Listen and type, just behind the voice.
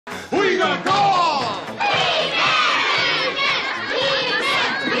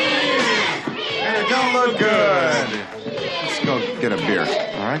get a beer,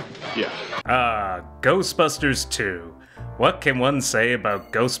 all right? Yeah. Ghostbusters 2. What can one say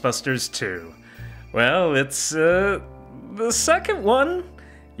about Ghostbusters 2? Well, it's, the second one.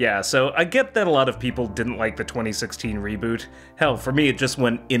 Yeah, so I get that a lot of people didn't like the 2016 reboot. Hell, for me it just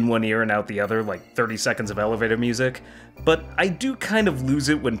went in one ear and out the other, like 30 seconds of elevator music. But I do kind of lose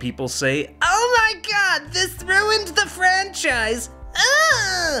it when people say, "Oh my god, this ruined the franchise!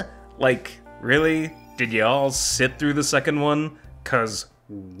 Ah!" Like, really? Did you all sit through the second one? 'Cause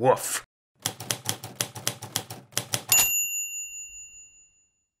woof.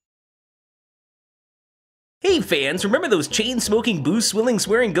 Hey fans, remember those chain-smoking, booze-swilling,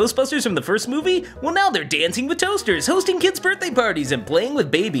 swearing Ghostbusters from the first movie? Well, now they're dancing with toasters, hosting kids' birthday parties, and playing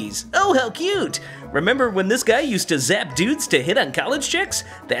with babies. Oh, how cute! Remember when this guy used to zap dudes to hit on college chicks?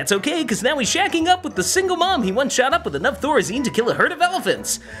 That's okay, because now he's shacking up with the single mom he once shot up with enough Thorazine to kill a herd of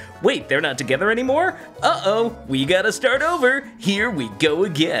elephants. Wait, they're not together anymore? Uh-oh, we gotta start over. Here we go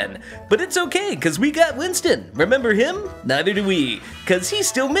again. But it's okay, because we got Winston. Remember him? Neither do we, because he's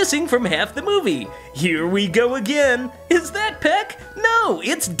still missing from half the movie. Here we go again. Is that Peck? No,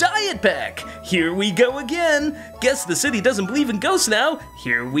 it's Diet Peck. Here we go again. Guess the city doesn't believe in ghosts now.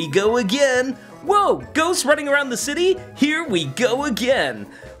 Here we go again. Whoa, ghosts running around the city? Here we go again.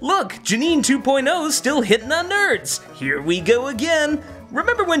 Look, Janine 2.0's still hitting on nerds. Here we go again.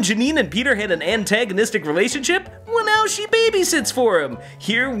 Remember when Janine and Peter had an antagonistic relationship? Well, now she babysits for him.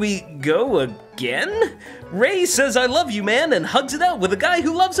 Here we go again? Ray says "I love you, man," and hugs it out with a guy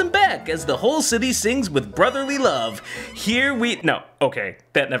who loves him back as the whole city sings with brotherly love. No, okay,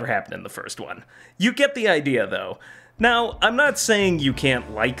 that never happened in the first one. You get the idea, though. Now, I'm not saying you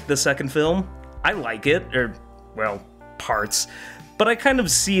can't like the second film. I like it, or, well, parts. But I kind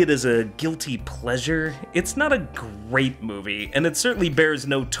of see it as a guilty pleasure. It's not a great movie, and it certainly bears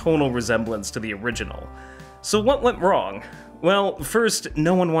no tonal resemblance to the original. So what went wrong? Well, first,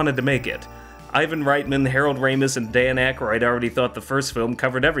 no one wanted to make it. Ivan Reitman, Harold Ramis, and Dan Aykroyd already thought the first film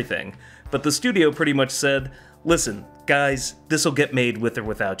covered everything, but the studio pretty much said, "Listen, guys, this'll get made with or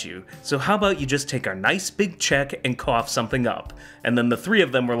without you, so how about you just take our nice big check and cough something up?" And then the three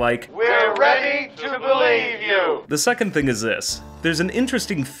of them were like, "We're ready to believe you!" The second thing is this. There's an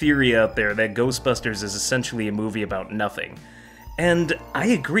interesting theory out there that Ghostbusters is essentially a movie about nothing. And I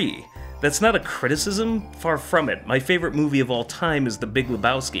agree. That's not a criticism, far from it. My favorite movie of all time is The Big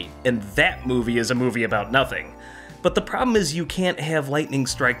Lebowski, and that movie is a movie about nothing. But the problem is you can't have lightning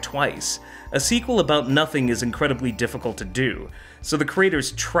strike twice. A sequel about nothing is incredibly difficult to do, so the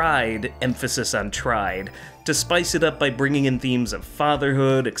creators tried, emphasis on tried, to spice it up by bringing in themes of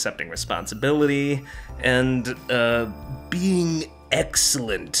fatherhood, accepting responsibility, and, being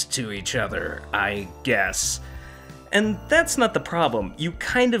excellent to each other, I guess. And that's not the problem. You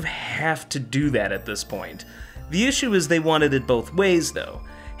kind of have to do that at this point. The issue is they wanted it both ways, though.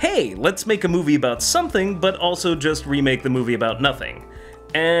 Hey, let's make a movie about something, but also just remake the movie about nothing.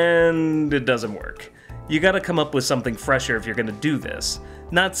 And it doesn't work. You gotta come up with something fresher if you're gonna do this.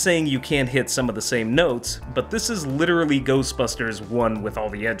 Not saying you can't hit some of the same notes, but this is literally Ghostbusters 1 with all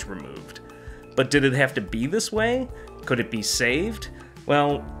the edge removed. But did it have to be this way? Could it be saved?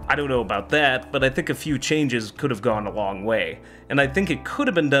 Well, I don't know about that, but I think a few changes could have gone a long way, and I think it could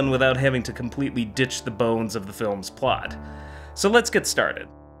have been done without having to completely ditch the bones of the film's plot. So let's get started.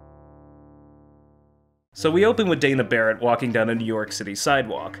 So we open with Dana Barrett walking down a New York City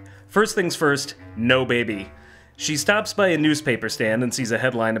sidewalk. First things first, no baby. She stops by a newspaper stand and sees a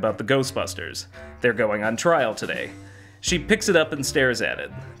headline about the Ghostbusters. They're going on trial today. She picks it up and stares at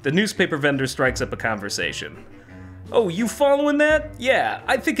it. The newspaper vendor strikes up a conversation. "Oh, you following that? Yeah,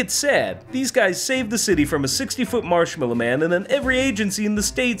 I think it's sad. These guys saved the city from a 60-foot marshmallow man, and then every agency in the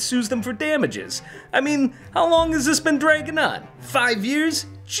state sues them for damages. I mean, how long has this been dragging on? 5 years?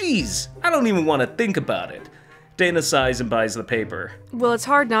 Jeez, I don't even want to think about it." Dana sighs and buys the paper. Well, it's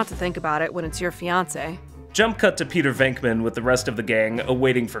hard not to think about it when it's your fiancé. Jump cut to Peter Venkman with the rest of the gang,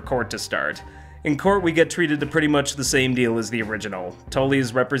 awaiting for court to start. In court, we get treated to pretty much the same deal as the original. Tully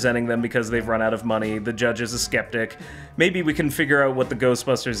is representing them because they've run out of money, the judge is a skeptic. Maybe we can figure out what the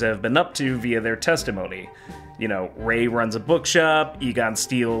Ghostbusters have been up to via their testimony. You know, Ray runs a bookshop, Egon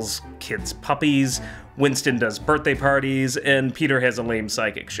steals kids' puppies, Winston does birthday parties, and Peter has a lame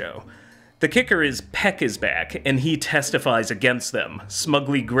psychic show. The kicker is Peck is back, and he testifies against them,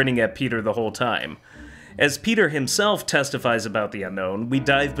 smugly grinning at Peter the whole time. As Peter himself testifies about the unknown, we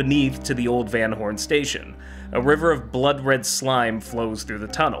dive beneath to the old Van Horn station. A river of blood-red slime flows through the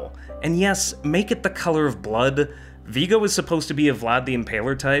tunnel. And yes, make it the color of blood. Vigo is supposed to be a Vlad the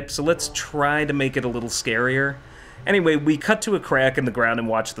Impaler type, so let's try to make it a little scarier. Anyway, we cut to a crack in the ground and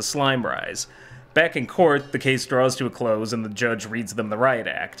watch the slime rise. Back in court, the case draws to a close and the judge reads them the riot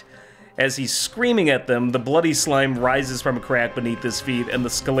act. As he's screaming at them, the bloody slime rises from a crack beneath his feet and the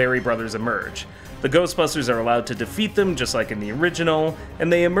Scoleri brothers emerge. The Ghostbusters are allowed to defeat them, just like in the original,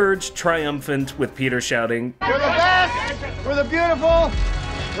 and they emerge triumphant with Peter shouting, We're the best! We're the beautiful!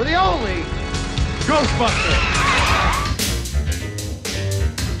 We're the only Ghostbusters!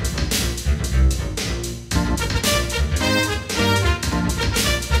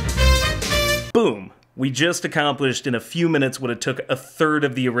 Boom! We just accomplished in a few minutes what it took a third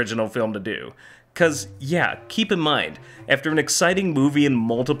of the original film to do. 'Cause, yeah, keep in mind, after an exciting movie and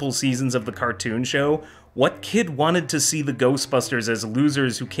multiple seasons of the cartoon show, what kid wanted to see the Ghostbusters as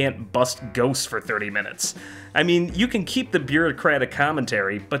losers who can't bust ghosts for 30 minutes? I mean, you can keep the bureaucratic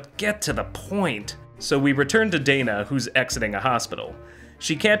commentary, but get to the point. So we return to Dana, who's exiting a hospital.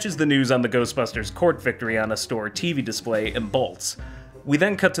 She catches the news on the Ghostbusters court victory on a store TV display and bolts. We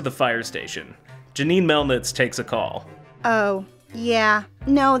then cut to the fire station. Janine Melnitz takes a call. Oh, yeah.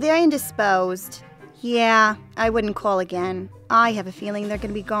 No, they're indisposed. Yeah, I wouldn't call again. I have a feeling they're going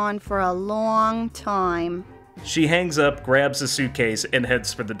to be gone for a long time. She hangs up, grabs a suitcase, and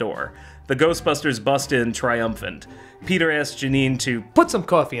heads for the door. The Ghostbusters bust in, triumphant. Peter asks Janine to put some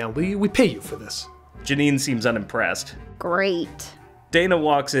coffee on, will you? We pay you for this. Janine seems unimpressed. Great. Dana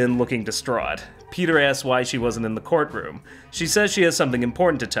walks in looking distraught. Peter asks why she wasn't in the courtroom. She says she has something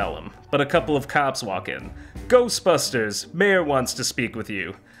important to tell him, but a couple of cops walk in. Ghostbusters, Mayor wants to speak with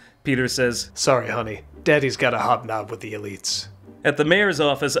you. Peter says, sorry, honey. Daddy's got a hobnob with the elites. At the mayor's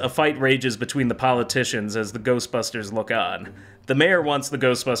office, a fight rages between the politicians as the Ghostbusters look on. The mayor wants the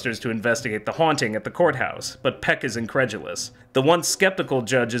Ghostbusters to investigate the haunting at the courthouse, but Peck is incredulous. The once skeptical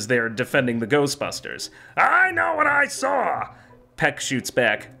judge is there defending the Ghostbusters. I know what I saw! Peck shoots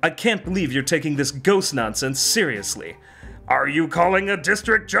back. I can't believe you're taking this ghost nonsense seriously. Are you calling a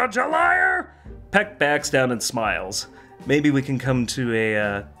district judge a liar? Peck backs down and smiles. Maybe we can come to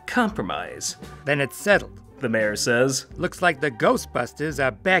a, compromise. Then it's settled, the mayor says. Looks like the Ghostbusters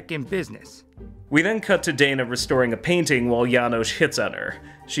are back in business. We then cut to Dana restoring a painting while Jarosz hits on her.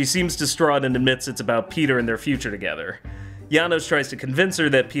 She seems distraught and admits it's about Peter and their future together. Jarosz tries to convince her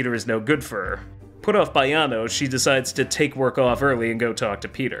that Peter is no good for her. Put off by Jarosz, she decides to take work off early and go talk to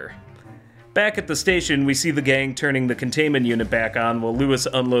Peter. Back at the station, we see the gang turning the containment unit back on while Lewis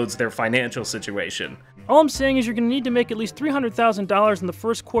unloads their financial situation. All I'm saying is you're going to need to make at least $300,000 in the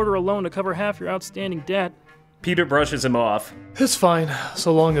first quarter alone to cover half your outstanding debt. Peter brushes him off. It's fine,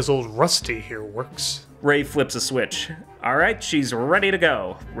 so long as old Rusty here works. Ray flips a switch. Alright, she's ready to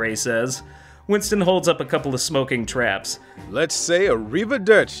go, Ray says. Winston holds up a couple of smoking traps. Let's say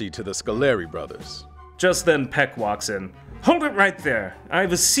arrivederci to the Scoleri brothers. Just then, Peck walks in. Hold it right there. I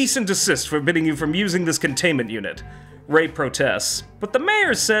have a cease and desist forbidding you from using this containment unit. Ray protests. But the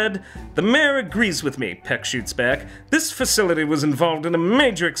mayor said... The mayor agrees with me, Peck shoots back. This facility was involved in a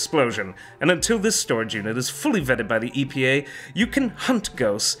major explosion, and until this storage unit is fully vetted by the EPA, you can hunt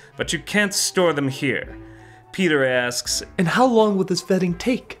ghosts, but you can't store them here. Peter asks... And how long will this vetting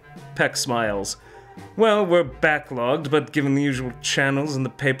take? Peck smiles. Well, we're backlogged, but given the usual channels and the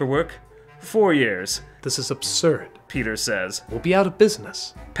paperwork, 4 years. This is absurd, Peter says. We'll be out of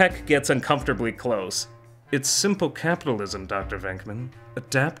business. Peck gets uncomfortably close. It's simple capitalism, Dr. Venkman.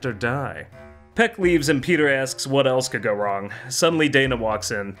 Adapt or die. Peck leaves and Peter asks what else could go wrong. Suddenly Dana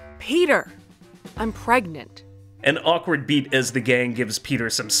walks in. Peter! I'm pregnant. An awkward beat as the gang gives Peter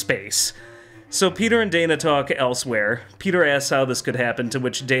some space. So Peter and Dana talk elsewhere. Peter asks how this could happen, to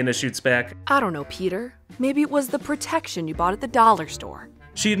which Dana shoots back. I don't know, Peter. Maybe it was the protection you bought at the dollar store.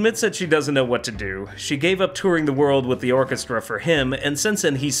 She admits that she doesn't know what to do. She gave up touring the world with the orchestra for him, and since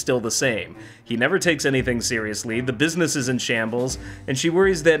then he's still the same. He never takes anything seriously, the business is in shambles, and she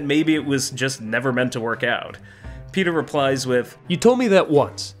worries that maybe it was just never meant to work out. Peter replies with, You told me that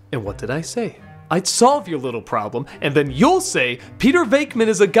once, and what did I say? I'd solve your little problem, and then you'll say Peter Venkman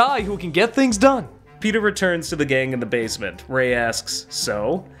is a guy who can get things done. Peter returns to the gang in the basement. Ray asks,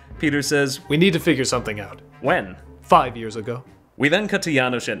 so? Peter says, We need to figure something out. When? 5 years ago. We then cut to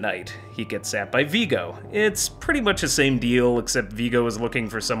Jarosz at night. He gets zapped by Vigo. It's pretty much the same deal, except Vigo is looking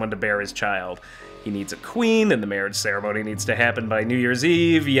for someone to bear his child. He needs a queen, and the marriage ceremony needs to happen by New Year's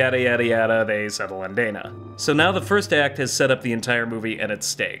Eve, yada yada yada, they settle on Dana. So now the first act has set up the entire movie and its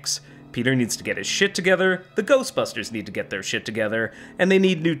stakes. Peter needs to get his shit together, the Ghostbusters need to get their shit together, and they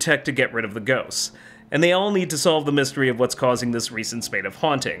need new tech to get rid of the ghosts. And they all need to solve the mystery of what's causing this recent spate of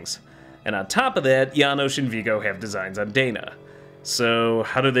hauntings. And on top of that, Jarosz and Vigo have designs on Dana. So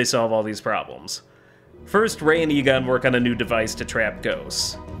how do they solve all these problems? First, Ray and Egon work on a new device to trap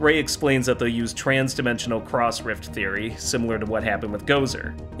ghosts. Ray explains that they'll use trans-dimensional cross-rift theory, similar to what happened with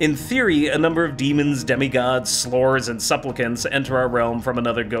Gozer. In theory, a number of demons, demigods, slores, and supplicants enter our realm from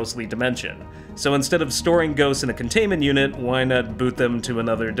another ghostly dimension. So instead of storing ghosts in a containment unit, why not boot them to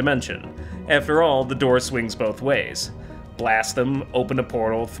another dimension? After all, the door swings both ways. Blast them, open a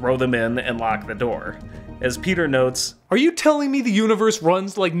portal, throw them in, and lock the door. As Peter notes, "Are you telling me the universe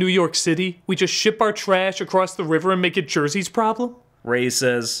runs like New York City? We just ship our trash across the river and make it Jersey's problem?" Ray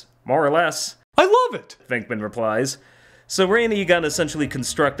says, "More or less." "I love it!" Venkman replies. So Ray and Egon essentially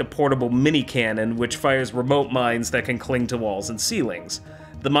construct a portable mini-cannon which fires remote mines that can cling to walls and ceilings.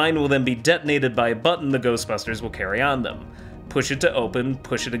 The mine will then be detonated by a button the Ghostbusters will carry on them. Push it to open,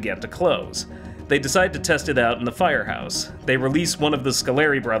 push it again to close. They decide to test it out in the firehouse. They release one of the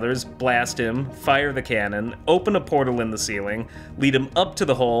Scoleri brothers, blast him, fire the cannon, open a portal in the ceiling, lead him up to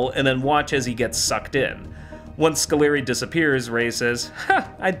the hole, and then watch as he gets sucked in. Once Scoleri disappears, Ray says, "Ha,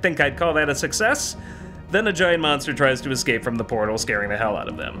 I think I'd call that a success." Then a giant monster tries to escape from the portal, scaring the hell out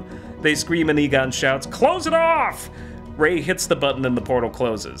of them. They scream and Egon shouts, "Close it off!" Ray hits the button and the portal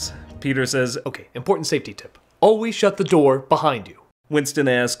closes. Peter says, "Okay, important safety tip. Always shut the door behind you." Winston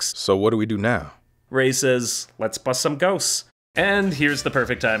asks, So what do we do now? Ray says, "Let's bust some ghosts." And here's the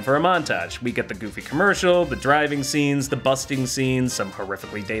perfect time for a montage. We get the goofy commercial, the driving scenes, the busting scenes, some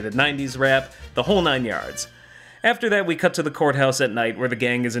horrifically dated 90s rap, the whole 9 yards. After that, we cut to the courthouse at night where the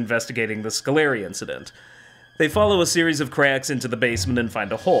gang is investigating the Scoleri incident. They follow a series of cracks into the basement and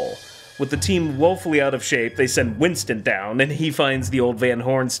find a hole. With the team woefully out of shape, they send Winston down, and he finds the old Van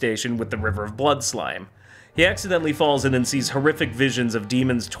Horn station with the river of blood slime. He accidentally falls in and sees horrific visions of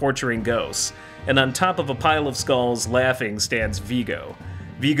demons torturing ghosts, and on top of a pile of skulls, laughing, stands Vigo.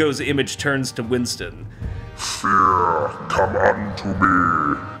 Vigo's image turns to Winston. "Fear, come unto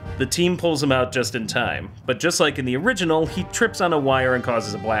me." The team pulls him out just in time, but just like in the original, he trips on a wire and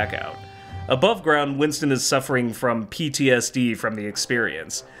causes a blackout. Above ground, Winston is suffering from PTSD from the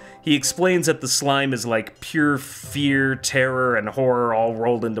experience. He explains that the slime is like pure fear, terror, and horror all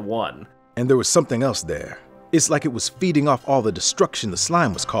rolled into one. And there was something else there. It's like it was feeding off all the destruction the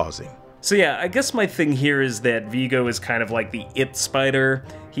slime was causing. So yeah, I guess my thing here is that Vigo is kind of like the it spider.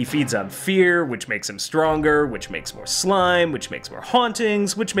 He feeds on fear, which makes him stronger, which makes more slime, which makes more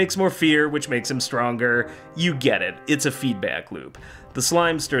hauntings, which makes more fear, which makes him stronger. You get it, it's a feedback loop. The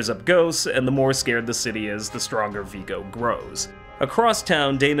slime stirs up ghosts, and the more scared the city is, the stronger Vigo grows. Across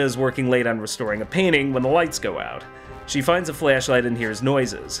town, Dana is working late on restoring a painting when the lights go out. She finds a flashlight and hears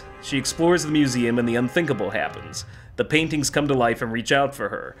noises. She explores the museum and the unthinkable happens. The paintings come to life and reach out for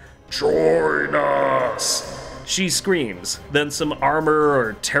her. "Join us!" She screams. Then some armor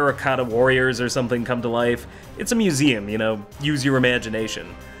or terracotta warriors or something come to life. It's a museum, you know, use your imagination.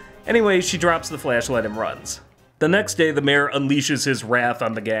 Anyway, she drops the flashlight and runs. The next day, the mayor unleashes his wrath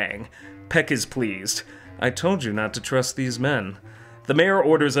on the gang. Peck is pleased. "I told you not to trust these men." The mayor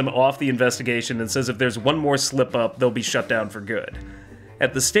orders them off the investigation and says if there's one more slip-up, they'll be shut down for good.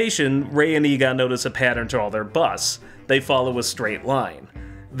 At the station, Ray and Egon notice a pattern to all their bus. They follow a straight line.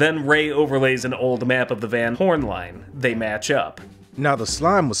 Then Ray overlays an old map of the Van Horn line. They match up. Now the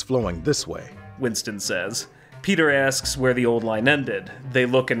slime was flowing this way, Winston says. Peter asks where the old line ended. They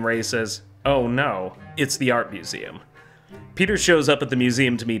look and Ray says, "Oh no, it's the art museum." Peter shows up at the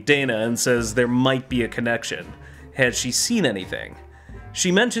museum to meet Dana and says there might be a connection. Has she seen anything? She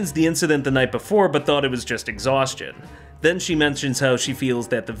mentions the incident the night before but thought it was just exhaustion. Then she mentions how she feels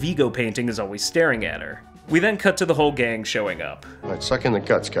that the Vigo painting is always staring at her. We then cut to the whole gang showing up. All right, suck in the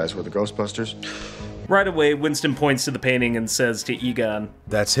guts, guys. We're the Ghostbusters. Right away, Winston points to the painting and says to Egon,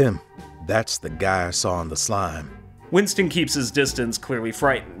 "That's him. That's the guy I saw in the slime." Winston keeps his distance, clearly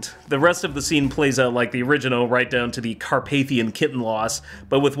frightened. The rest of the scene plays out like the original, right down to the Carpathian kitten loss,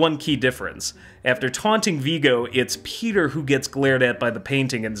 but with one key difference. After taunting Vigo, it's Peter who gets glared at by the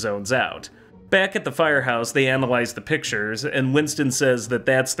painting and zones out. Back at the firehouse, they analyze the pictures, and Winston says that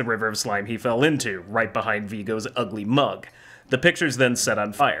that's the river of slime he fell into, right behind Vigo's ugly mug. The picture's then set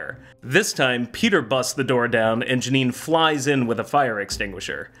on fire. This time, Peter busts the door down, and Janine flies in with a fire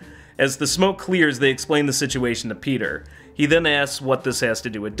extinguisher. As the smoke clears, they explain the situation to Peter. He then asks what this has to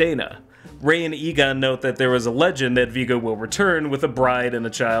do with Dana. Ray and Egon note that there is a legend that Vigo will return with a bride and a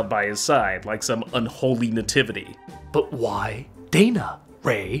child by his side, like some unholy nativity. "But why Dana,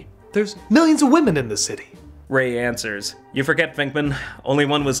 Ray? There's millions of women in the city." Ray answers, "You forget, Venkman. Only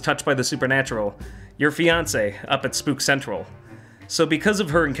one was touched by the supernatural. Your fiancé, up at Spook Central." So because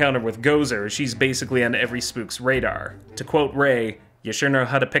of her encounter with Gozer, she's basically on every spook's radar. To quote Ray, "You sure know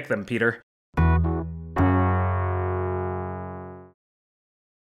how to pick them, Peter."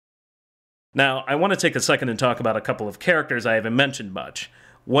 Now, I want to take a second and talk about a couple of characters I haven't mentioned much.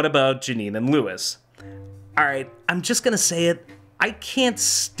 What about Janine and Reusz? Alright, I'm just gonna say it. I can't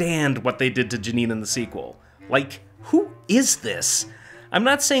stand what they did to Janine in the sequel. Like, who is this? I'm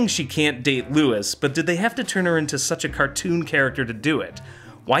not saying she can't date Reusz, but did they have to turn her into such a cartoon character to do it?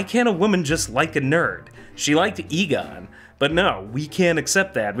 Why can't a woman just like a nerd? She liked Egon, but no, we can't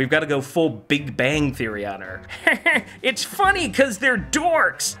accept that. We've got to go full Big Bang Theory on her. It's funny because they're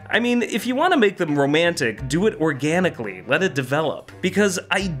dorks! I mean, if you want to make them romantic, do it organically, let it develop. Because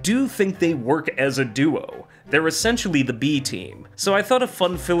I do think they work as a duo. They're essentially the B team. So I thought a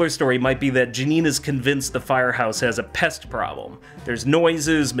fun filler story might be that Janine is convinced the firehouse has a pest problem. There's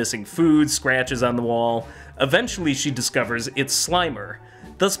noises, missing food, scratches on the wall. Eventually she discovers it's Slimer.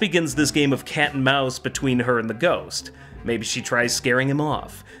 Thus begins this game of cat and mouse between her and the ghost. Maybe she tries scaring him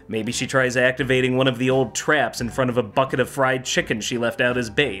off. Maybe she tries activating one of the old traps in front of a bucket of fried chicken she left out as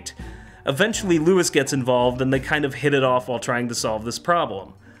bait. Eventually Reusz gets involved and they kind of hit it off while trying to solve this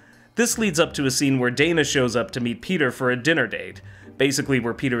problem. This leads up to a scene where Dana shows up to meet Peter for a dinner date, basically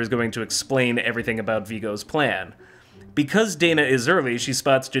where Peter is going to explain everything about Vigo's plan. Because Dana is early, she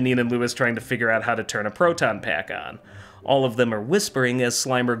spots Janine and Reusz trying to figure out how to turn a proton pack on. All of them are whispering as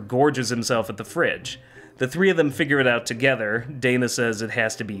Slimer gorges himself at the fridge. The three of them figure it out together. Dana says it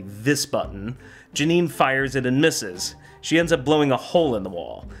has to be this button. Janine fires it and misses. She ends up blowing a hole in the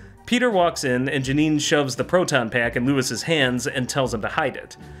wall. Peter walks in and Janine shoves the proton pack in Lewis's hands and tells him to hide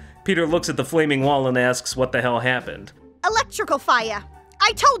it. Peter looks at the flaming wall and asks what the hell happened. Electrical fire.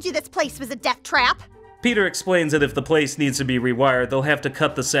 I told you this place was a death trap. Peter explains that if the place needs to be rewired, they'll have to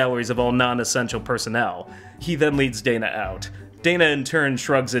cut the salaries of all non-essential personnel. He then leads Dana out. Dana in turn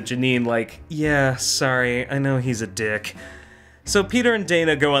shrugs at Janine like, yeah, sorry, I know he's a dick. So Peter and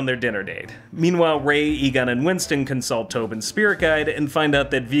Dana go on their dinner date. Meanwhile, Ray, Egon, and Winston consult Tobin's spirit guide and find out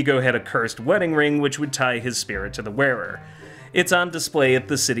that Vigo had a cursed wedding ring which would tie his spirit to the wearer. It's on display at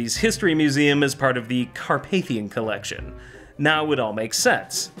the city's history museum as part of the Carpathian collection. Now it all makes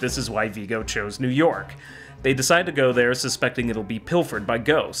sense. This is why Vigo chose New York. They decide to go there suspecting it'll be pilfered by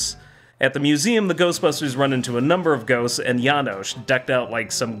ghosts. At the museum, the Ghostbusters run into a number of ghosts and Jarosz, decked out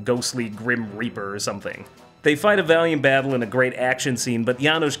like some ghostly Grim Reaper or something. They fight a valiant battle in a great action scene, but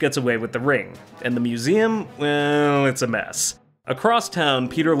Jarosz gets away with the ring. And the museum, well, it's a mess. Across town,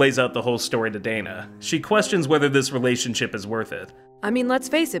 Peter lays out the whole story to Dana. She questions whether this relationship is worth it. I mean, let's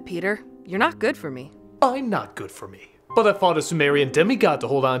face it, Peter. You're not good for me. I'm not good for me. But I fought a Sumerian demigod to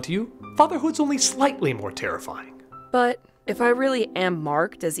hold on to you. Fatherhood's only slightly more terrifying. But if I really am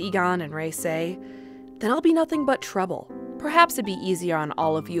marked, as Egon and Ray say, then I'll be nothing but trouble. Perhaps it'd be easier on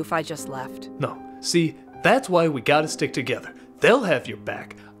all of you if I just left. No, see, that's why we gotta stick together. They'll have your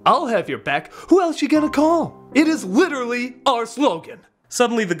back. I'll have your back. Who else you gonna call? It is literally our slogan.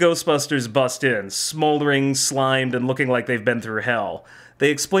 Suddenly the Ghostbusters bust in, smoldering, slimed, and looking like they've been through hell. They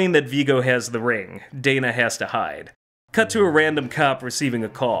explain that Vigo has the ring. Dana has to hide. Cut to a random cop receiving a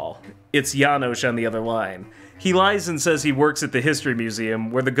call. It's Jarosz on the other line. He lies and says he works at the History Museum,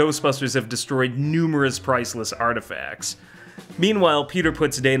 where the Ghostbusters have destroyed numerous priceless artifacts. Meanwhile, Peter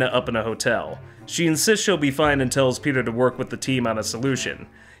puts Dana up in a hotel. She insists she'll be fine and tells Peter to work with the team on a solution.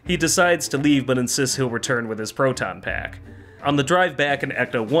 He decides to leave but insists he'll return with his proton pack. On the drive back in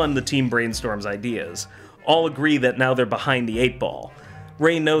Ecto 1, the team brainstorms ideas. All agree that now they're behind the 8-ball.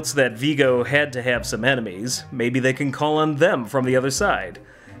 Ray notes that Vigo had to have some enemies. Maybe they can call on them from the other side.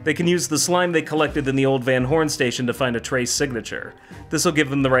 They can use the slime they collected in the old Van Horn station to find a trace signature. This will give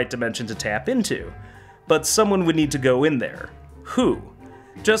them the right dimension to tap into. But someone would need to go in there. Who?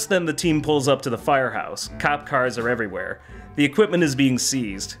 Just then the team pulls up to the firehouse. Cop cars are everywhere. The equipment is being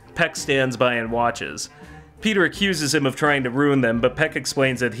seized. Peck stands by and watches. Peter accuses him of trying to ruin them, but Peck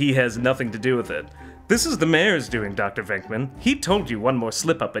explains that he has nothing to do with it. This is the mayor's doing, Dr. Venkman. He told you one more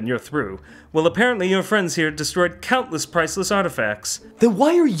slip-up and you're through. Well, apparently your friends here destroyed countless priceless artifacts. Then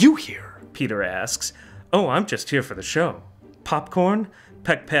why are you here? Peter asks. Oh, I'm just here for the show. Popcorn?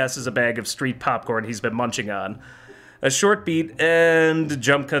 Peck passes a bag of street popcorn he's been munching on. A short beat, and a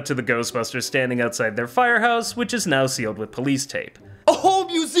jump cut to the Ghostbusters standing outside their firehouse, which is now sealed with police tape. A whole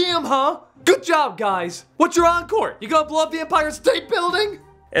museum, huh? Good job, guys. What's your encore? You gonna blow up the Empire State Building?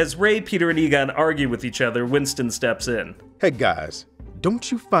 As Ray, Peter, and Egon argue with each other, Winston steps in. Hey guys,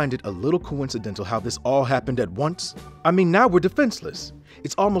 don't you find it a little coincidental how this all happened at once? I mean, now we're defenseless.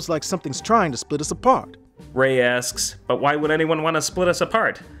 It's almost like something's trying to split us apart. Ray asks, but why would anyone want to split us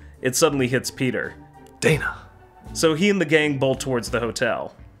apart? It suddenly hits Peter. Dana. So he and the gang bolt towards the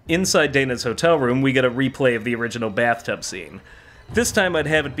hotel. Inside Dana's hotel room, we get a replay of the original bathtub scene. This time I'd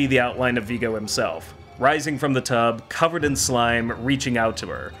have it be the outline of Vigo himself, rising from the tub, covered in slime, reaching out to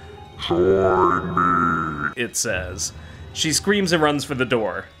her. Join me. It says. She screams and runs for the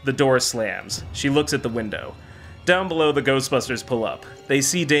door. The door slams. She looks at the window. Down below, the Ghostbusters pull up. They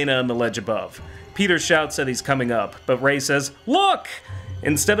see Dana on the ledge above. Peter shouts that he's coming up, but Ray says, "Look!"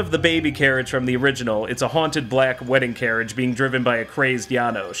 Instead of the baby carriage from the original, it's a haunted black wedding carriage being driven by a crazed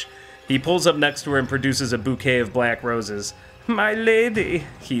Jarosz. He pulls up next to her and produces a bouquet of black roses. "My lady,"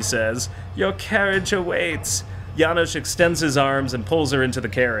 he says, "your carriage awaits." Jarosz extends his arms and pulls her into the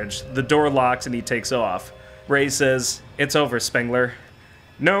carriage. The door locks and he takes off. Ray says, "It's over, Spengler."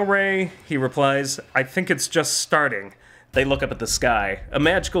 "No, Ray," he replies. "I think it's just starting." They look up at the sky. A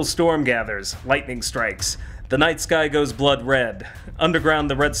magical storm gathers. Lightning strikes. The night sky goes blood red. Underground,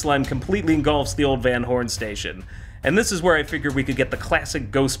 the red slime completely engulfs the old Van Horn station. And this is where I figured we could get the classic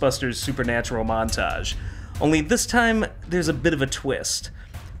Ghostbusters supernatural montage. Only this time, there's a bit of a twist.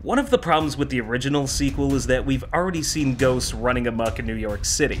 One of the problems with the original sequel is that we've already seen ghosts running amok in New York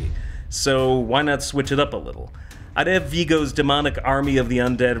City. So why not switch it up a little? I'd have Vigo's demonic army of the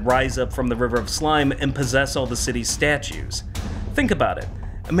undead rise up from the River of Slime and possess all the city's statues. Think about it.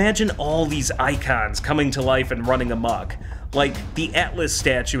 Imagine all these icons coming to life and running amok. Like the Atlas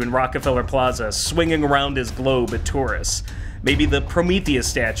statue in Rockefeller Plaza swinging around his globe at tourists. Maybe the Prometheus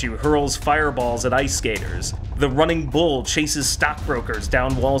statue hurls fireballs at ice skaters. The running bull chases stockbrokers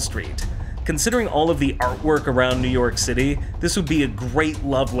down Wall Street. Considering all of the artwork around New York City, this would be a great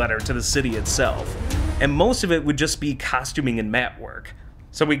love letter to the city itself. And most of it would just be costuming and mat work.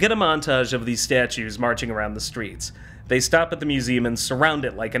 So we get a montage of these statues marching around the streets. They stop at the museum and surround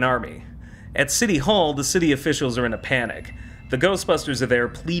it like an army. At City Hall, the city officials are in a panic. The Ghostbusters are there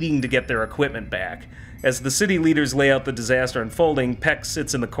pleading to get their equipment back. As the city leaders lay out the disaster unfolding, Peck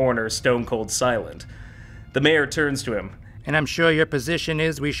sits in the corner, stone-cold silent. The mayor turns to him. "And I'm sure your position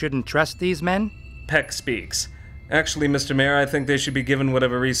is we shouldn't trust these men?" Peck speaks. "Actually, Mr. Mayor, I think they should be given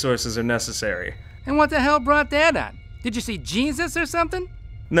whatever resources are necessary." "And what the hell brought that on? Did you see Jesus or something?"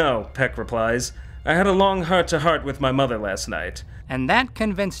 "No," Peck replies. "I had a long heart-to-heart with my mother last night." "And that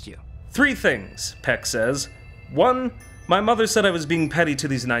convinced you?" "3 things," Peck says. 1, my mother said I was being petty to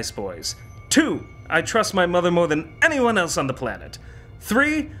these nice boys. 2, I trust my mother more than anyone else on the planet.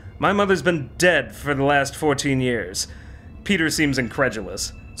 3, my mother's been dead for the last 14 years. Peter seems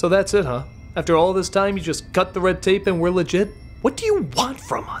incredulous. So that's it, huh? After all this time, you just cut the red tape and we're legit? What do you want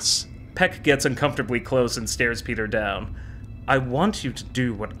from us? Peck gets uncomfortably close and stares Peter down. "I want you to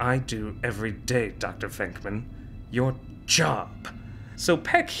do what I do every day, Dr. Venkman. Your job." So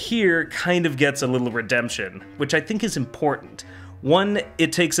Peck here kind of gets a little redemption, which I think is important. 1,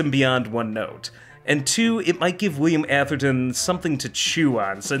 it takes him beyond one note. And 2, it might give William Atherton something to chew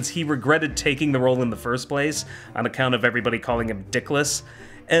on, since he regretted taking the role in the first place, on account of everybody calling him dickless.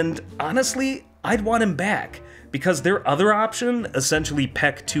 And honestly, I'd want him back, because their other option, essentially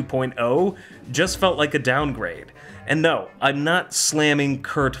Peck 2.0, just felt like a downgrade. And no, I'm not slamming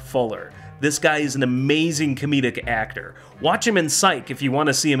Kurt Fuller. This guy is an amazing comedic actor. Watch him in Psych if you want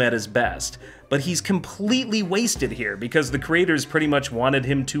to see him at his best. But he's completely wasted here because the creators pretty much wanted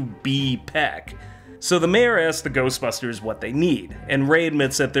him to be Peck. So the mayor asks the Ghostbusters what they need, and Ray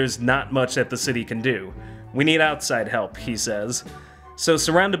admits that there's not much that the city can do. "We need outside help," he says. So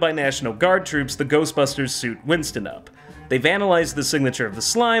surrounded by National Guard troops, the Ghostbusters suit Winston up. They've analyzed the signature of the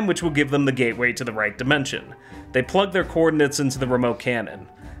slime, which will give them the gateway to the right dimension. They plug their coordinates into the remote cannon.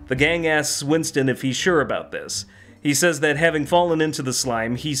 The gang asks Winston if he's sure about this. He says that having fallen into the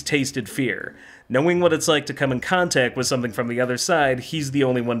slime, he's tasted fear. Knowing what it's like to come in contact with something from the other side, he's the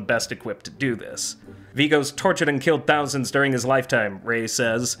only one best equipped to do this. "Vigo's tortured and killed thousands during his lifetime," Ray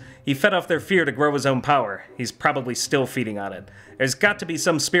says. "He fed off their fear to grow his own power. He's probably still feeding on it. There's got to be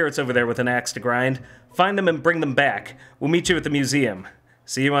some spirits over there with an axe to grind. Find them and bring them back. We'll meet you at the museum.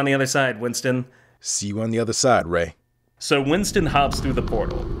 See you on the other side, Winston." See you on the other side, Ray. So Winston hops through the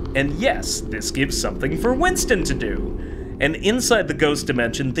portal. And yes, this gives something for Winston to do. And inside the ghost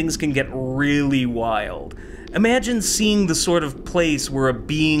dimension, things can get really wild. Imagine seeing the sort of place where a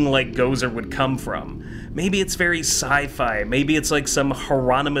being like Gozer would come from. Maybe it's very sci-fi, maybe it's like some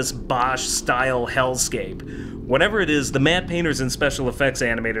Hieronymus Bosch-style hellscape. Whatever it is, the matte painters and special effects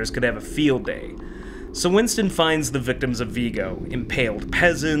animators could have a field day. So Winston finds the victims of Vigo, impaled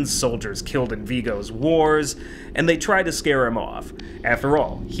peasants, soldiers killed in Vigo's wars, and they try to scare him off. After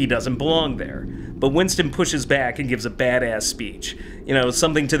all, he doesn't belong there. But Winston pushes back and gives a badass speech. You know,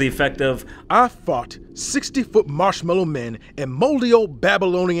 something to the effect of, "I fought 60-foot marshmallow men and moldy old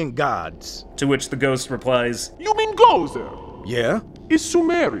Babylonian gods." To which the ghost replies, You mean Gozer? Yeah? It's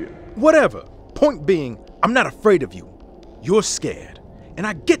Sumerian. Whatever. Point being, I'm not afraid of you. You're scared. And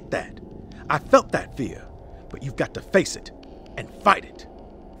I get that. I felt that fear. But you've got to face it and fight it.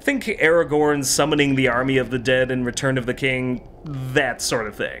 Think Aragorn summoning the army of the dead in Return of the King, that sort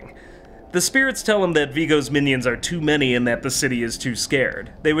of thing. The spirits tell him that Viggo's minions are too many and that the city is too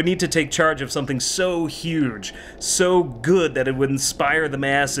scared. They would need to take charge of something so huge, so good that it would inspire the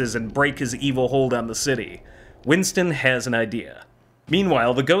masses and break his evil hold on the city. Winston has an idea.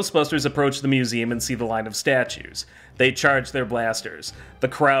 Meanwhile, the Ghostbusters approach the museum and see the line of statues. They charge their blasters. The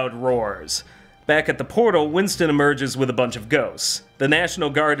crowd roars. Back at the portal, Winston emerges with a bunch of ghosts. The National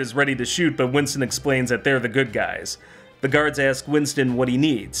Guard is ready to shoot, but Winston explains that they're the good guys. The guards ask Winston what he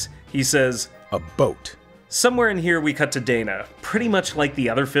needs. He says, "A boat." Somewhere in here we cut to Dana. Pretty much like the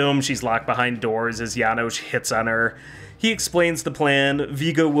other film, she's locked behind doors as Jarosz hits on her. He explains the plan.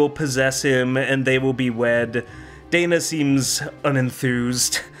 Viggo will possess him and they will be wed. Dana seems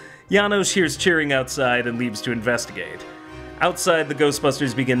unenthused. Jarosz hears cheering outside and leaves to investigate. Outside, the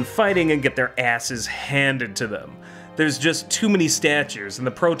Ghostbusters begin fighting and get their asses handed to them. There's just too many statues, and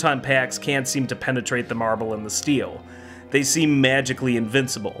the proton packs can't seem to penetrate the marble and the steel. They seem magically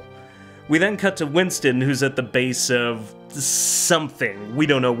invincible. We then cut to Winston, who's at the base of something. We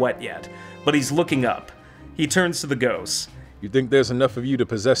don't know what yet, but he's looking up. He turns to the ghosts. "You think there's enough of you to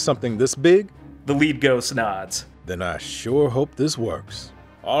possess something this big?" The lead ghost nods. "Then I sure hope this works.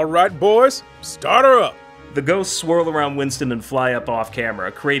 All right, boys, start her up." The ghosts swirl around Winston and fly up off camera,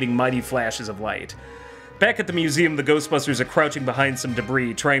 creating mighty flashes of light. Back at the museum, the Ghostbusters are crouching behind some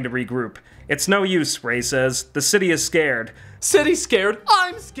debris, trying to regroup. "It's no use," Ray says. "The city is scared." City's scared,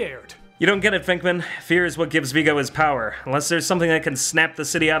 I'm scared. "You don't get it, Venkman. Fear is what gives Viggo his power. Unless there's something that can snap the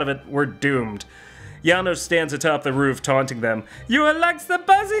city out of it, we're doomed." Jarosz stands atop the roof, taunting them. "You are like the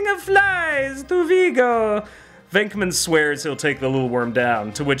buzzing of flies to Viggo." Venkman swears he'll take the little worm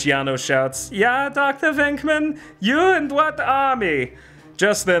down, to which Jarosz shouts, "Yeah, Dr. Venkman? You and what army?"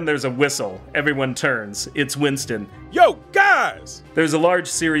 Just then there's a whistle. Everyone turns. It's Winston. "Yo, guys!" There's a large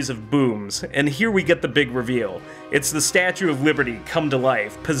series of booms, and here we get the big reveal. It's the Statue of Liberty come to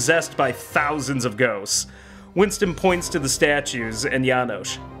life, possessed by thousands of ghosts. Winston points to the statues, and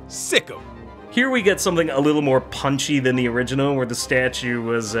Jarosz. "Sick 'em." Here we get something a little more punchy than the original, where the statue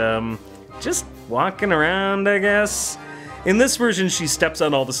was, just walking around, I guess. In this version, she steps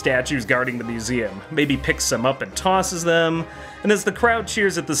on all the statues guarding the museum, maybe picks some up and tosses them, and as the crowd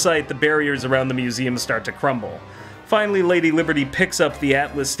cheers at the sight, the barriers around the museum start to crumble. Finally, Lady Liberty picks up the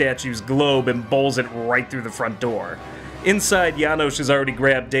Atlas statue's globe and bowls it right through the front door. Inside, Jarosz has already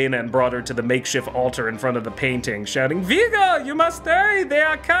grabbed Dana and brought her to the makeshift altar in front of the painting, shouting, "Viggo, you must hurry, they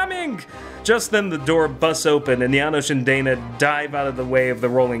are coming!" Just then the door busts open and Jarosz and Dana dive out of the way of the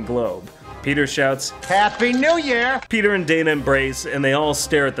rolling globe. Peter shouts, Happy New Year! Peter and Dana embrace, and they all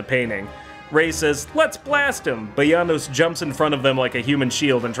stare at the painting. Ray says, "Let's blast him," but Jarosz jumps in front of them like a human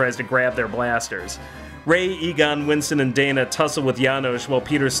shield and tries to grab their blasters. Ray, Egon, Winston, and Dana tussle with Jarosz while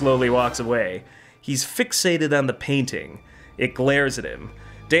Peter slowly walks away. He's fixated on the painting. It glares at him.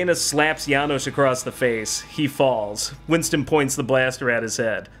 Dana slaps Jarosz across the face. He falls. Winston points the blaster at his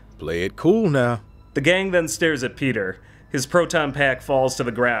head. "Play it cool now." The gang then stares at Peter. His proton pack falls to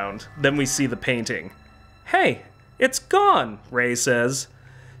the ground. Then we see the painting. "Hey, it's gone," Ray says.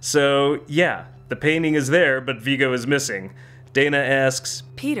 So, yeah, the painting is there, but Viggo is missing. Dana asks,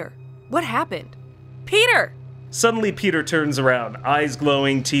 "Peter, what happened? Peter!" Suddenly Peter turns around, eyes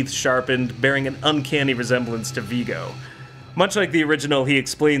glowing, teeth sharpened, bearing an uncanny resemblance to Viggo. Much like the original, he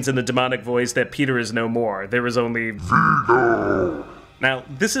explains in a demonic voice that Peter is no more. There is only Viggo. Now,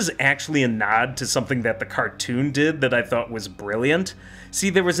 this is actually a nod to something that the cartoon did that I thought was brilliant. See,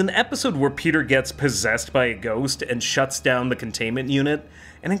 there was an episode where Peter gets possessed by a ghost and shuts down the containment unit,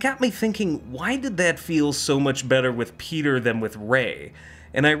 and it got me thinking, why did that feel so much better with Peter than with Ray?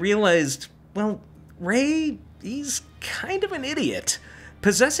 And I realized, well, Ray, he's kind of an idiot.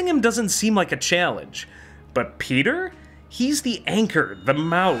 Possessing him doesn't seem like a challenge. But Peter? He's the anchor, the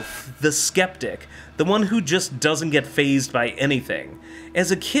mouth, the skeptic, the one who just doesn't get fazed by anything.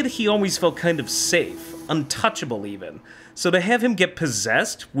 As a kid, he always felt kind of safe, untouchable even. So to have him get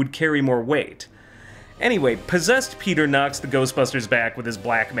possessed would carry more weight. Anyway, possessed Peter knocks the Ghostbusters back with his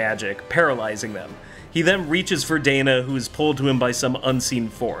black magic, paralyzing them. He then reaches for Dana, who is pulled to him by some unseen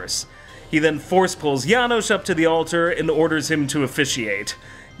force. He then force pulls Jarosz up to the altar and orders him to officiate.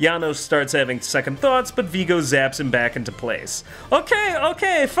 Jarosz starts having second thoughts, but Viggo zaps him back into place.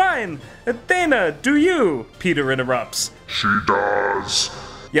 Okay, fine. Dana, do you? Peter interrupts. She does.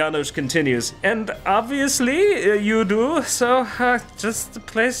 Jarosz continues, and obviously you do, so just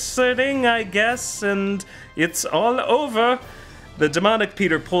place the ring, I guess, and it's all over. The demonic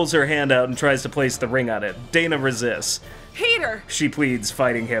Peter pulls her hand out and tries to place the ring on it. Dana resists. "Peter!" she pleads,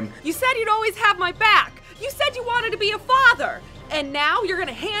 fighting him. "You said you'd always have my back! You said you wanted to be a father! And now you're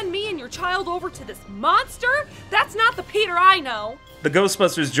gonna hand me and your child over to this monster? That's not the Peter I know. The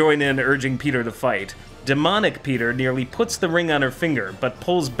Ghostbusters join in, urging Peter to fight. Demonic Peter nearly puts the ring on her finger, but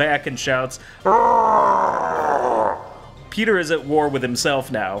pulls back and shouts, "Arrgh!" Peter is at war with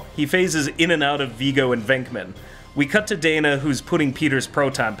himself now. He phases in and out of Vigo and Venkman. We cut to Dana, who's putting Peter's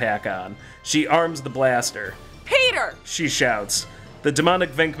proton pack on. She arms the blaster. Peter! She shouts. The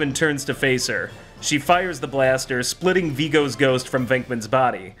demonic Venkman turns to face her. She fires the blaster, splitting Vigo's ghost from Venkman's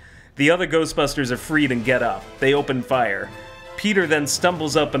body. The other Ghostbusters are freed and get up. They open fire. Peter then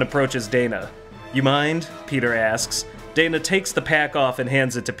stumbles up and approaches Dana. "You mind?" Peter asks. Dana takes the pack off and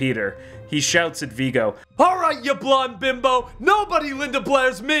hands it to Peter. He shouts at Vigo, All right, you blonde bimbo! Nobody Linda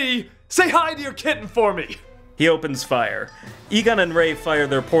Blair's me! Say hi to your kitten for me! He opens fire. Egon and Ray fire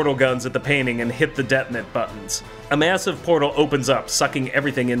their portal guns at the painting and hit the detonate buttons. A massive portal opens up, sucking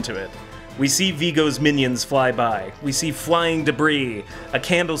everything into it. We see Vigo's minions fly by. We see flying debris. A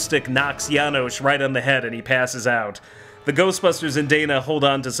candlestick knocks Jarosz right on the head and he passes out. The Ghostbusters and Dana hold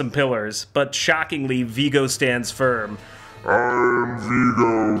on to some pillars, but shockingly, Vigo stands firm. I'm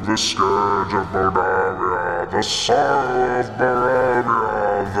Vigo, the scourge of Moldavia, the sorrow of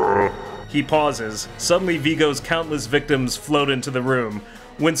Moravia, He pauses. Suddenly, Vigo's countless victims float into the room.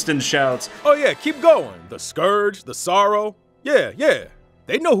 Winston shouts, Oh yeah, keep going. The scourge, the sorrow. Yeah.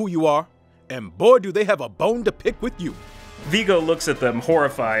 They know who you are. And boy, do they have a bone to pick with you. Vigo looks at them,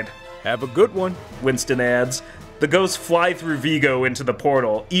 horrified. Have a good one, Winston adds. The ghosts fly through Vigo into the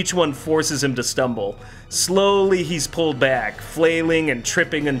portal. Each one forces him to stumble. Slowly, he's pulled back, flailing and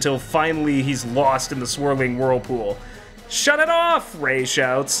tripping until finally he's lost in the swirling whirlpool. Shut it off, Ray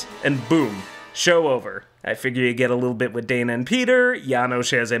shouts. And boom, show over. I figure you get a little bit with Dana and Peter,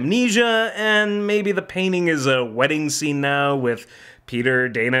 Jarosz has amnesia, and maybe the painting is a wedding scene now with Peter,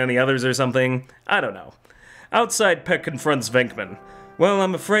 Dana, and the others or something. I don't know. Outside, Peck confronts Venkman. Well,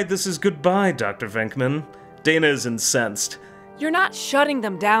 I'm afraid this is goodbye, Dr. Venkman. Dana is incensed. You're not shutting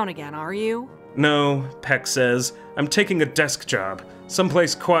them down again, are you? No, Peck says. I'm taking a desk job.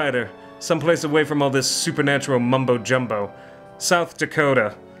 Someplace quieter. Someplace away from all this supernatural mumbo-jumbo. South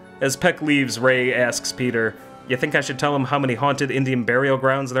Dakota. As Peck leaves, Ray asks Peter, You think I should tell him how many haunted Indian burial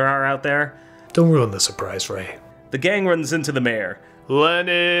grounds there are out there? Don't ruin the surprise, Ray. The gang runs into the mayor.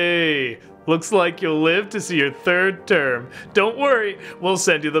 Lenny! Looks like you'll live to see your third term. Don't worry, we'll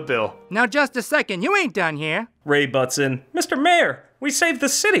send you the bill. Now just a second, you ain't done here. Ray butts in. Mr. Mayor, we saved the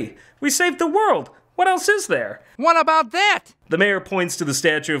city. We saved the world. What else is there? What about that? The mayor points to the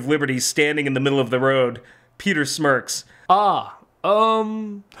Statue of Liberty standing in the middle of the road. Peter smirks. Call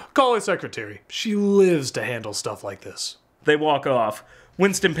her secretary. She lives to handle stuff like this. They walk off.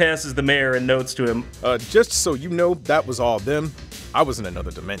 Winston passes the mayor and notes to him, Just so you know, that was all them. I was in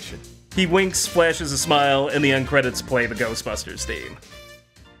another dimension. He winks, flashes a smile, and the end credits play the Ghostbusters theme.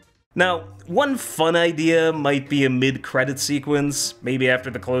 Now, one fun idea might be a mid-credits sequence, maybe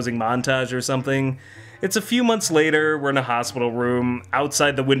after the closing montage or something. It's a few months later, we're in a hospital room.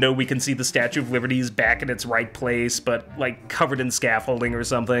 Outside the window, we can see the Statue of Liberty's back in its right place, but, like, covered in scaffolding or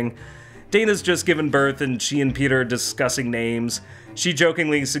something. Dana's just given birth, and she and Peter are discussing names. She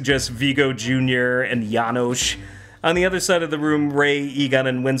jokingly suggests Vigo Jr. and Jarosz. On the other side of the room, Ray, Egon,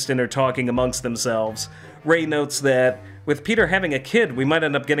 and Winston are talking amongst themselves. Ray notes that, with Peter having a kid, we might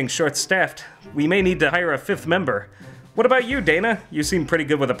end up getting short-staffed. We may need to hire a fifth member. What about you, Dana? You seem pretty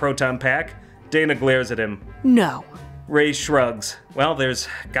good with a proton pack. Dana glares at him. No. Ray shrugs. Well, there's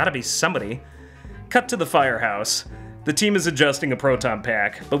gotta be somebody. Cut to the firehouse. The team is adjusting a proton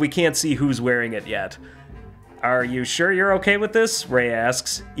pack, but we can't see who's wearing it yet. Are you sure you're okay with this? Ray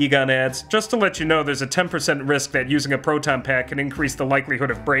asks. Egon adds, just to let you know there's a 10% risk that using a proton pack can increase the likelihood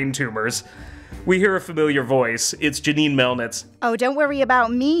of brain tumors. We hear a familiar voice. It's Janine Melnitz. Oh, don't worry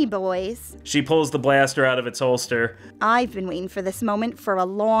about me, boys. She pulls the blaster out of its holster. I've been waiting for this moment for a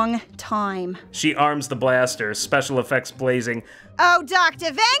long time. She arms the blaster, special effects blazing. Oh,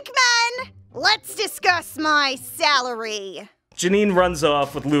 Dr. Venkman! Let's discuss my salary. Janine runs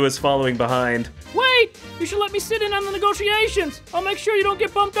off with Lewis following behind. Wait! You should let me sit in on the negotiations. I'll make sure you don't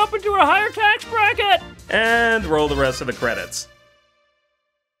get bumped up into a higher tax bracket. And roll the rest of the credits.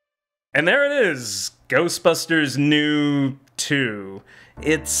 And there it is, Ghostbusters New 2.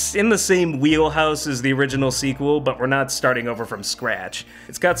 It's in the same wheelhouse as the original sequel, but we're not starting over from scratch.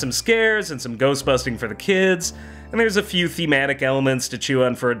 It's got some scares and some ghostbusting for the kids, and there's a few thematic elements to chew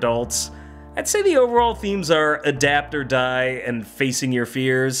on for adults. I'd say the overall themes are adapt or die and facing your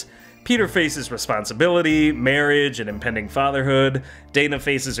fears. Peter faces responsibility, marriage, and impending fatherhood. Dana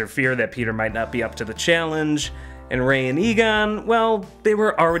faces her fear that Peter might not be up to the challenge. And Ray and Egon, well, they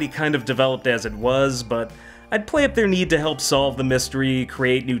were already kind of developed as it was, but I'd play up their need to help solve the mystery,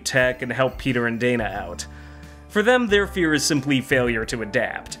 create new tech, and help Peter and Dana out. For them, their fear is simply failure to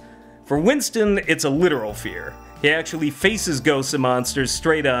adapt. For Winston, it's a literal fear. He actually faces ghosts and monsters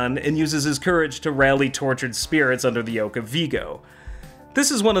straight on and uses his courage to rally tortured spirits under the yoke of Vigo. This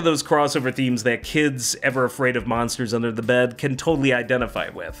is one of those crossover themes that kids, ever afraid of monsters under the bed, can totally identify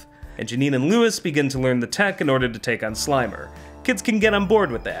with. And Janine and Lewis begin to learn the tech in order to take on Slimer. Kids can get on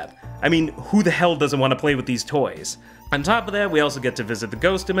board with that. I mean, who the hell doesn't want to play with these toys? On top of that, we also get to visit the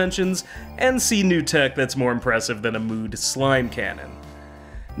ghost dimensions and see new tech that's more impressive than a mood slime cannon.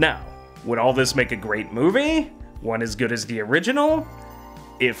 Now, would all this make a great movie? One as good as the original?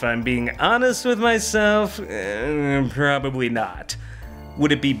 If I'm being honest with myself, probably not.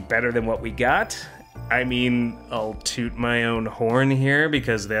 Would it be better than what we got? I mean, I'll toot my own horn here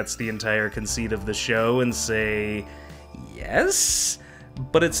because that's the entire conceit of the show and say, yes?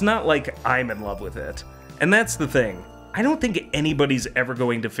 But it's not like I'm in love with it. And that's the thing. I don't think anybody's ever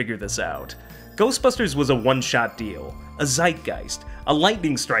going to figure this out. Ghostbusters was a one-shot deal, a zeitgeist, a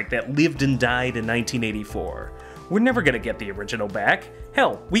lightning strike that lived and died in 1984. We're never gonna get the original back.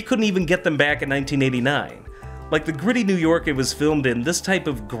 Hell, we couldn't even get them back in 1989. Like the gritty New York it was filmed in, this type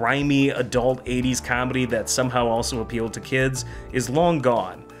of grimy, adult 80s comedy that somehow also appealed to kids is long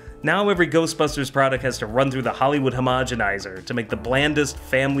gone. Now every Ghostbusters product has to run through the Hollywood homogenizer to make the blandest,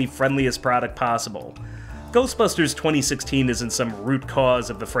 family-friendliest product possible. Ghostbusters 2016 isn't some root cause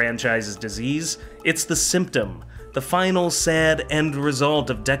of the franchise's disease, it's the symptom. The final, sad end result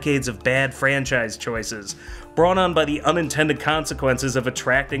of decades of bad franchise choices, brought on by the unintended consequences of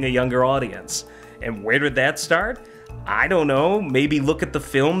attracting a younger audience. And where did that start? I don't know, maybe look at the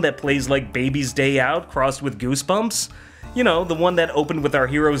film that plays like Baby's Day Out crossed with Goosebumps? You know, the one that opened with our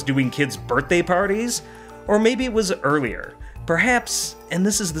heroes doing kids' birthday parties? Or maybe it was earlier. Perhaps, and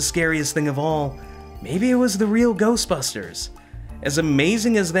this is the scariest thing of all, maybe it was the real Ghostbusters. As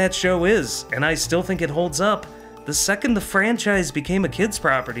amazing as that show is, and I still think it holds up, the second the franchise became a kid's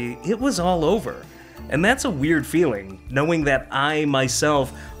property, it was all over. And that's a weird feeling, knowing that I,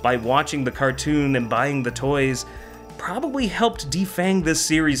 myself, by watching the cartoon and buying the toys, probably helped defang this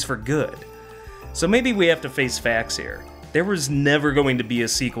series for good. So maybe we have to face facts here. There was never going to be a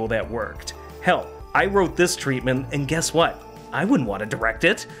sequel that worked. Hell, I wrote this treatment, and guess what? I wouldn't want to direct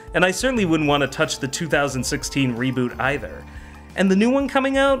it, and I certainly wouldn't want to touch the 2016 reboot either. And the new one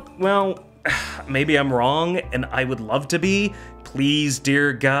coming out? Well, maybe I'm wrong, and I would love to be. Please,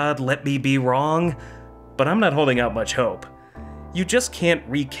 dear God, let me be wrong. But I'm not holding out much hope. You just can't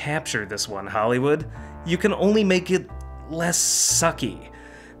recapture this one, Hollywood. You can only make it less sucky.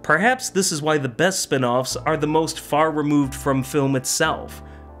 Perhaps this is why the best spin-offs are the most far removed from film itself.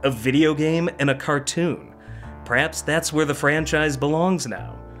 A video game and a cartoon. Perhaps that's where the franchise belongs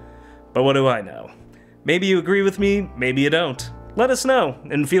now. But what do I know? Maybe you agree with me, maybe you don't. Let us know,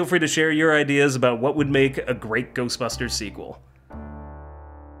 and feel free to share your ideas about what would make a great Ghostbusters sequel.